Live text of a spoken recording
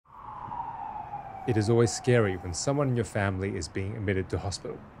It is always scary when someone in your family is being admitted to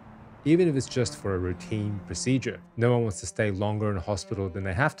hospital. Even if it's just for a routine procedure, no one wants to stay longer in hospital than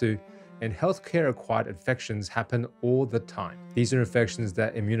they have to, and healthcare-acquired infections happen all the time. These are infections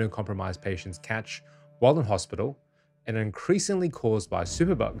that immunocompromised patients catch while in hospital and are increasingly caused by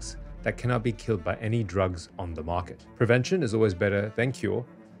superbugs that cannot be killed by any drugs on the market. Prevention is always better than cure,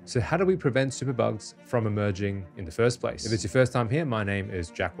 so how do we prevent superbugs from emerging in the first place? If it's your first time here, my name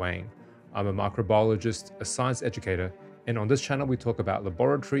is Jack Wang. I'm a microbiologist, a science educator, and on this channel we talk about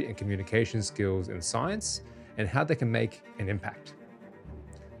laboratory and communication skills in science and how they can make an impact.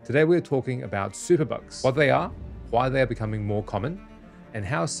 Today we're talking about superbugs, what they are, why they are becoming more common, and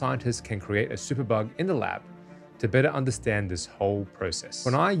how scientists can create a superbug in the lab to better understand this whole process.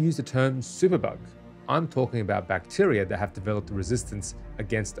 When I use the term superbug, I'm talking about bacteria that have developed resistance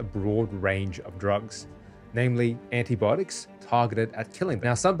against a broad range of drugs, namely antibiotics targeted at killing them.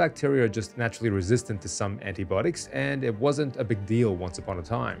 Now, some bacteria are just naturally resistant to some antibiotics, and it wasn't a big deal once upon a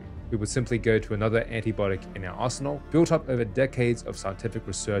time. We would simply go to another antibiotic in our arsenal, built up over decades of scientific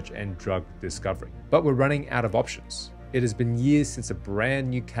research and drug discovery. But we're running out of options. It has been years since a brand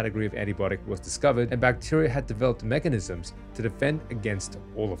new category of antibiotic was discovered, and bacteria had developed mechanisms to defend against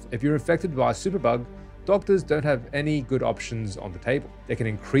all of them. If you're infected by a superbug, doctors don't have any good options on the table. They can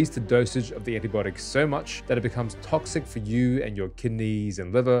increase the dosage of the antibiotic so much that it becomes toxic for you and your kidneys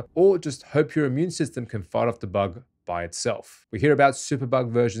and liver, or just hope your immune system can fight off the bug by itself. We hear about superbug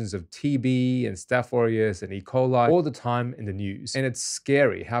versions of TB and Staph aureus and E. coli all the time in the news, and it's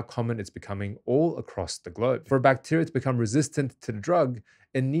scary how common it's becoming all across the globe. For a bacteria to become resistant to the drug,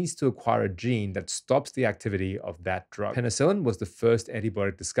 it needs to acquire a gene that stops the activity of that drug. Penicillin was the first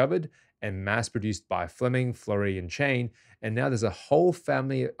antibiotic discovered and mass-produced by Fleming, Florey, and Chain, and now there's a whole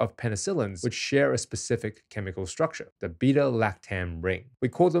family of penicillins which share a specific chemical structure, the beta-lactam ring. We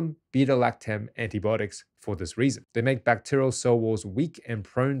call them beta-lactam antibiotics for this reason. They make bacterial cell walls weak and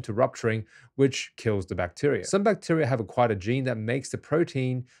prone to rupturing, which kills the bacteria. Some bacteria have acquired a gene that makes the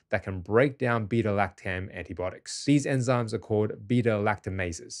protein that can break down beta-lactam antibiotics. These enzymes are called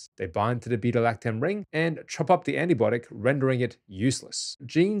beta-lactamases. They bind to the beta-lactam ring and chop up the antibiotic, rendering it useless.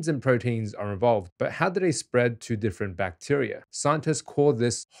 Genes and proteins are involved, but how do they spread to different bacteria? Scientists call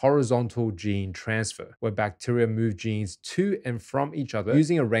this horizontal gene transfer, where bacteria move genes to and from each other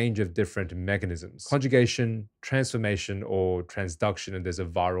using a range of different mechanisms. Conjugation, transformation, or transduction, and there's a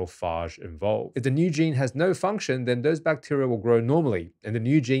viral phage involved. If the new gene has no function, then those bacteria will grow normally, and the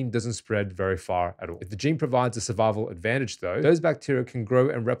new gene doesn't spread very far at all. If the gene provides a survival advantage though, those bacteria can grow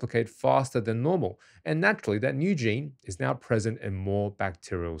and replicate faster than normal, and naturally that new gene is now present in more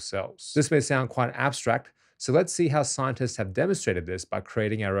bacterial cells. This may sound quite abstract, so let's see how scientists have demonstrated this by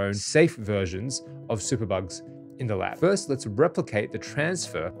creating our own safe versions of superbugs in the lab. First, let's replicate the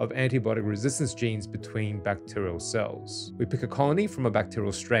transfer of antibiotic resistance genes between bacterial cells. We pick a colony from a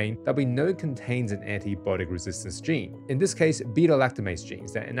bacterial strain that we know contains an antibiotic resistance gene, in this case beta-lactamase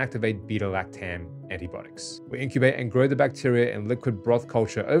genes that inactivate beta-lactam antibiotics. We incubate and grow the bacteria in liquid broth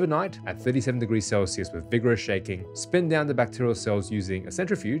culture overnight at 37 degrees Celsius with vigorous shaking, spin down the bacterial cells using a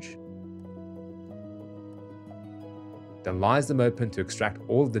centrifuge, then lies them open to extract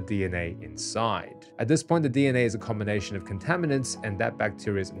all of the DNA inside. At this point, the DNA is a combination of contaminants and that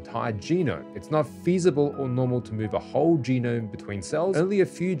bacteria's entire genome. It's not feasible or normal to move a whole genome between cells. Only a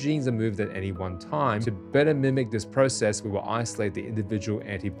few genes are moved at any one time. To better mimic this process, we will isolate the individual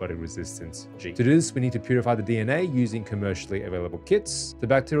antibiotic resistance gene. To do this, we need to purify the DNA using commercially available kits. The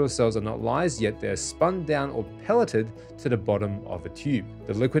bacterial cells are not lysed yet, they're spun down or pelleted to the bottom of a tube.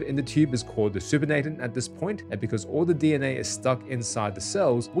 The liquid in the tube is called the supernatant at this point, and because all the DNA is stuck inside the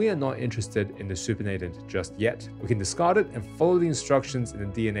cells, we are not interested in the supernatant just yet. We can discard it and follow the instructions in the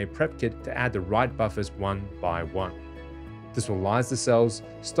DNA prep kit to add the right buffers one by one. This will lyse the cells,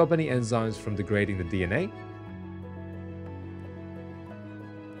 stop any enzymes from degrading the DNA,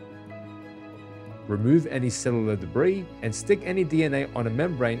 remove any cellular debris, and stick any DNA on a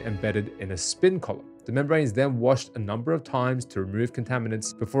membrane embedded in a spin column. The membrane is then washed a number of times to remove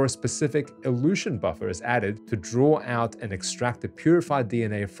contaminants before a specific elution buffer is added to draw out and extract the purified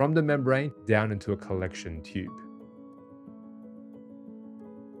DNA from the membrane down into a collection tube.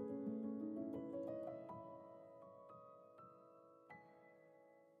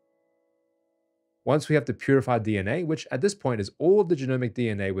 Once we have the purified DNA, which at this point is all of the genomic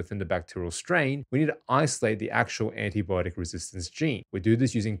DNA within the bacterial strain, we need to isolate the actual antibiotic resistance gene. We do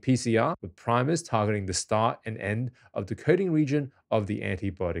this using PCR with primers targeting the start and end of the coding region of the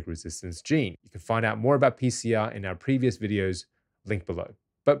antibiotic resistance gene. You can find out more about PCR in our previous videos, linked below.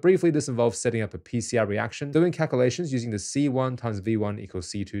 But briefly, this involves setting up a PCR reaction, doing calculations using the C1 times V1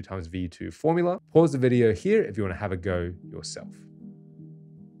 equals C2 times V2 formula. Pause the video here if you want to have a go yourself.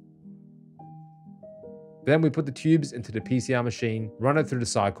 Then we put the tubes into the PCR machine, run it through the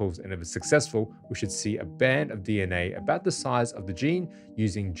cycles, and if it's successful, we should see a band of DNA about the size of the gene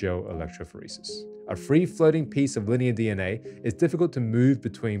using gel electrophoresis. A free-floating piece of linear DNA is difficult to move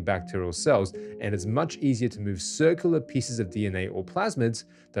between bacterial cells, and it's much easier to move circular pieces of DNA or plasmids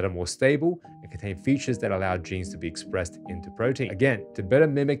that are more stable and contain features that allow genes to be expressed into protein. Again, to better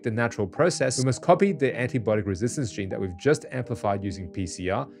mimic the natural process, we must copy the antibiotic resistance gene that we've just amplified using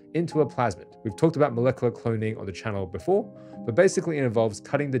PCR into a plasmid. We've talked about molecular cloning on the channel before, but basically it involves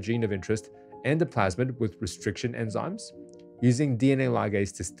cutting the gene of interest and the plasmid with restriction enzymes, using DNA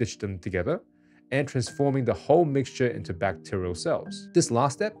ligase to stitch them together, and transforming the whole mixture into bacterial cells. This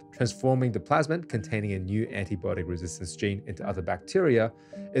last step, transforming the plasmid containing a new antibiotic resistance gene into other bacteria,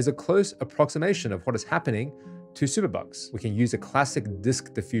 is a close approximation of what is happening to superbugs. We can use a classic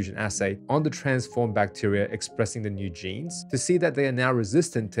disk diffusion assay on the transformed bacteria expressing the new genes to see that they are now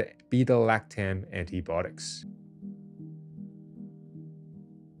resistant to beta-lactam antibiotics.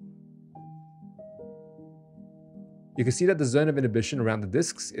 You can see that the zone of inhibition around the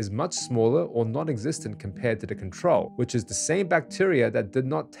discs is much smaller or non-existent compared to the control, which is the same bacteria that did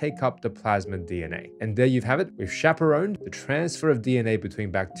not take up the plasmid DNA. And there you have it. We've chaperoned the transfer of DNA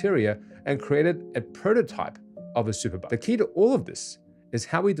between bacteria and created a prototype of a superbug. The key to all of this is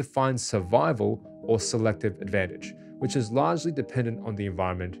how we define survival or selective advantage, which is largely dependent on the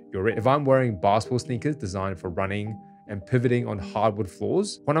environment you're in. If I'm wearing basketball sneakers designed for running and pivoting on hardwood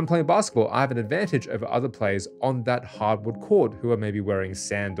floors, when I'm playing basketball, I have an advantage over other players on that hardwood court who are maybe wearing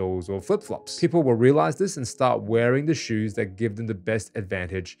sandals or flip-flops. People will realize this and start wearing the shoes that give them the best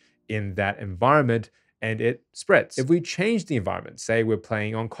advantage in that environment, and it spreads. If we change the environment, say we're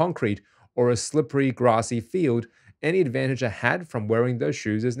playing on concrete or a slippery, grassy field, any advantage I had from wearing those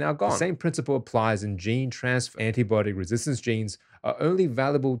shoes is now gone. The same principle applies in gene transfer. Antibiotic resistance genes are only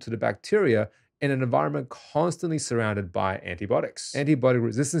valuable to the bacteria in an environment constantly surrounded by antibiotics. Antibiotic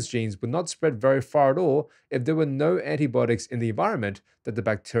resistance genes would not spread very far at all if there were no antibiotics in the environment that the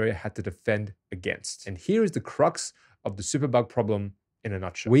bacteria had to defend against. And here is the crux of the superbug problem in a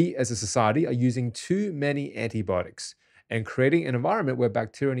nutshell. We as a society are using too many antibiotics and creating an environment where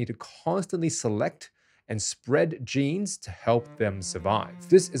bacteria need to constantly select and spread genes to help them survive.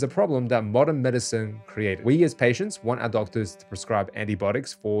 This is a problem that modern medicine created. We as patients want our doctors to prescribe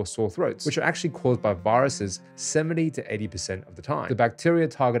antibiotics for sore throats, which are actually caused by viruses 70 to 80% of the time. The bacteria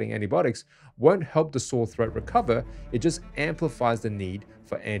targeting antibiotics won't help the sore throat recover, it just amplifies the need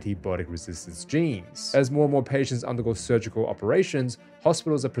for antibiotic resistance genes. As more and more patients undergo surgical operations,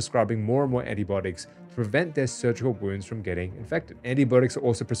 hospitals are prescribing more and more antibiotics to prevent their surgical wounds from getting infected. Antibiotics are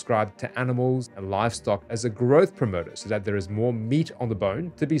also prescribed to animals and livestock as a growth promoter so that there is more meat on the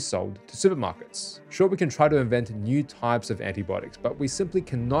bone to be sold to supermarkets. Sure, we can try to invent new types of antibiotics, but we simply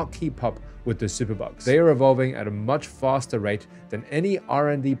cannot keep up with the superbugs. They are evolving at a much faster rate than any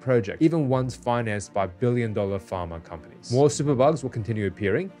R&D project, even ones financed by billion-dollar pharma companies. More superbugs will continue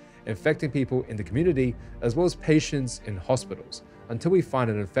appearing, infecting people in the community as well as patients in hospitals, until we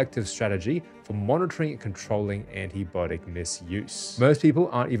find an effective strategy for monitoring and controlling antibiotic misuse. Most people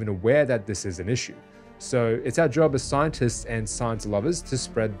aren't even aware that this is an issue. So it's our job as scientists and science lovers to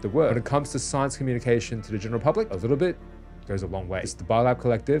spread the word. When it comes to science communication to the general public, a little bit goes a long way. It's the Biolab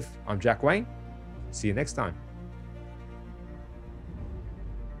Collective. I'm Jack Wayne. See you next time.